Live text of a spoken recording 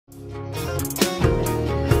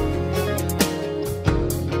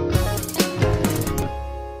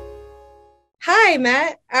Hi,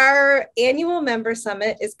 Matt. Our annual member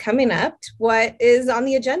summit is coming up. What is on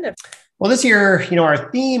the agenda? Well, this year,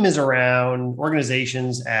 our theme is around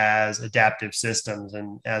organizations as adaptive systems.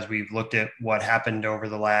 And as we've looked at what happened over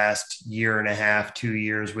the last year and a half, 2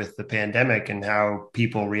 years with the pandemic and how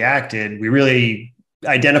people reacted, we really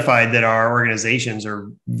identified that our organizations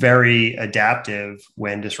are very adaptive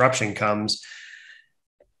when disruption comes.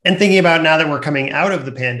 And thinking about now that we're coming out of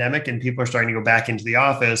the pandemic and people are starting to go back into the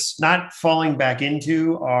office, not falling back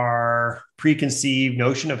into our preconceived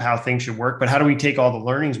notion of how things should work, but how do we take all the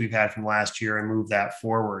learnings we've had from last year and move that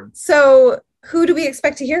forward? So, who do we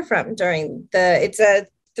expect to hear from during it's a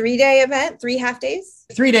 3-day event, 3 half days?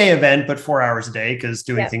 3-day event, but 4 hours a day, because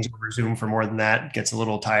doing things over Zoom for more than that gets a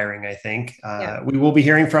little tiring, I think. We will be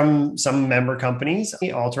hearing from some member companies.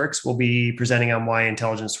 Alteryx will be presenting on why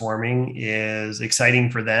intelligent swarming is exciting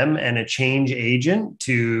for them and a change agent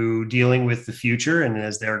to dealing with the future and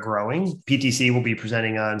as they're growing. PTC will be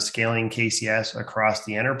presenting on scaling KCS across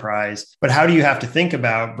the enterprise. But how do you have to think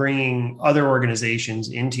about bringing other organizations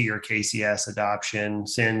into your KCS adoption?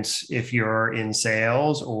 Since if you're in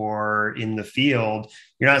sales or in the field,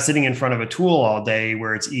 you're not sitting in front of a tool all day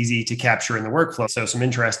where it's easy to capture in the workflow. So some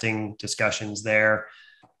interesting discussions there.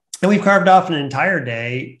 And we've carved off an entire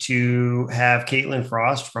day to have Caitlin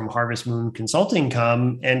Frost from Harvest Moon Consulting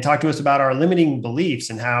come and talk to us about our limiting beliefs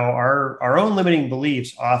and how our own limiting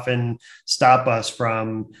beliefs often stop us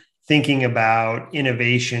from thinking about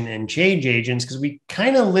innovation and change agents, because we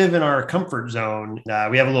kind of live in our comfort zone.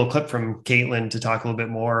 We have a little clip from Caitlin to talk a little bit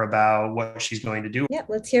more about what she's going to do. Yeah,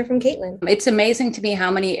 let's hear from Caitlin. It's amazing to me how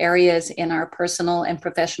many areas in our personal and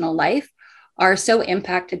professional life are so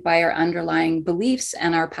impacted by our underlying beliefs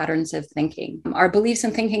and our patterns of thinking. Our beliefs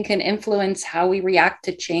and thinking can influence how we react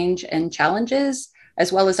to change and challenges,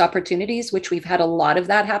 as well as opportunities, which we've had a lot of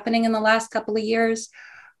that happening in the last couple of years.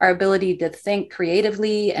 Our ability to think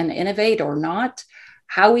creatively and innovate or not,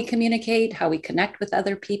 how we communicate, how we connect with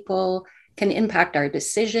other people can impact our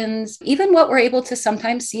decisions. Even what we're able to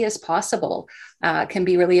sometimes see as possible can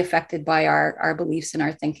be really affected by our beliefs and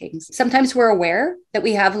our thinking. Sometimes we're aware that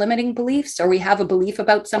we have limiting beliefs or we have a belief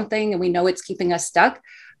about something and we know it's keeping us stuck,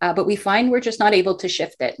 but we find we're just not able to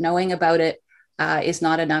shift it. Knowing about it is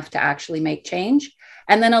not enough to actually make change.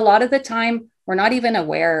 And then a lot of the time, we're not even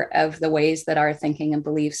aware of the ways that our thinking and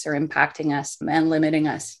beliefs are impacting us and limiting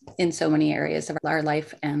us in so many areas of our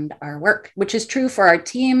life and our work, which is true for our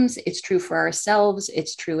teams. It's true for ourselves.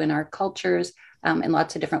 It's true in our cultures in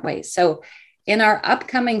lots of different ways. So in our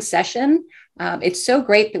upcoming session, it's so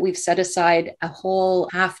great that we've set aside a whole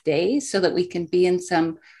half day so that we can be in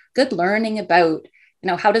some good learning about,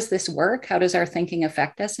 how does this work? How does our thinking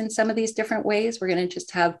affect us in some of these different ways? We're going to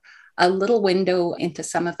just have a little window into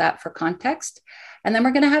some of that for context. And then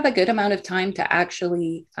we're going to have a good amount of time to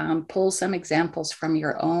actually pull some examples from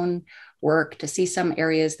your own work to see some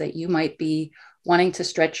areas that you might be wanting to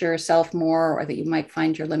stretch yourself more or that you might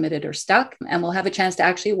find you're limited or stuck. And we'll have a chance to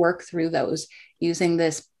actually work through those using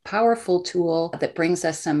this powerful tool that brings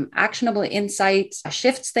us some actionable insights,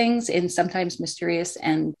 shifts things in sometimes mysterious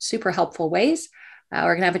and super helpful ways.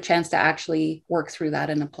 We're going to have a chance to actually work through that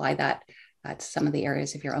and apply that to some of the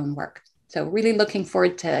areas of your own work. So really looking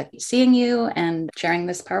forward to seeing you and sharing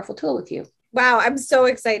this powerful tool with you. Wow, I'm so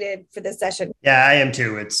excited for this session. Yeah, I am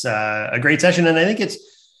too. It's a great session. And I think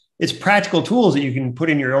it's practical tools that you can put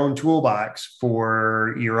in your own toolbox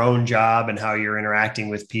for your own job and how you're interacting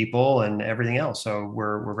with people and everything else. So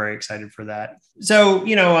we're very excited for that. So,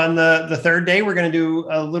 on the third day, we're going to do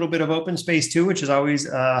a little bit of open space too, which is always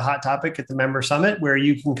a hot topic at the member summit, where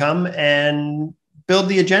you can come and build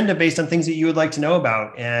the agenda based on things that you would like to know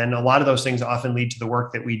about. And a lot of those things often lead to the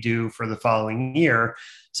work that we do for the following year.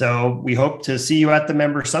 So we hope to see you at the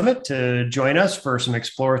member summit to join us for some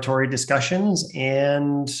exploratory discussions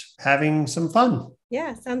and having some fun.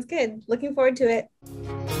 Yeah, sounds good. Looking forward to it.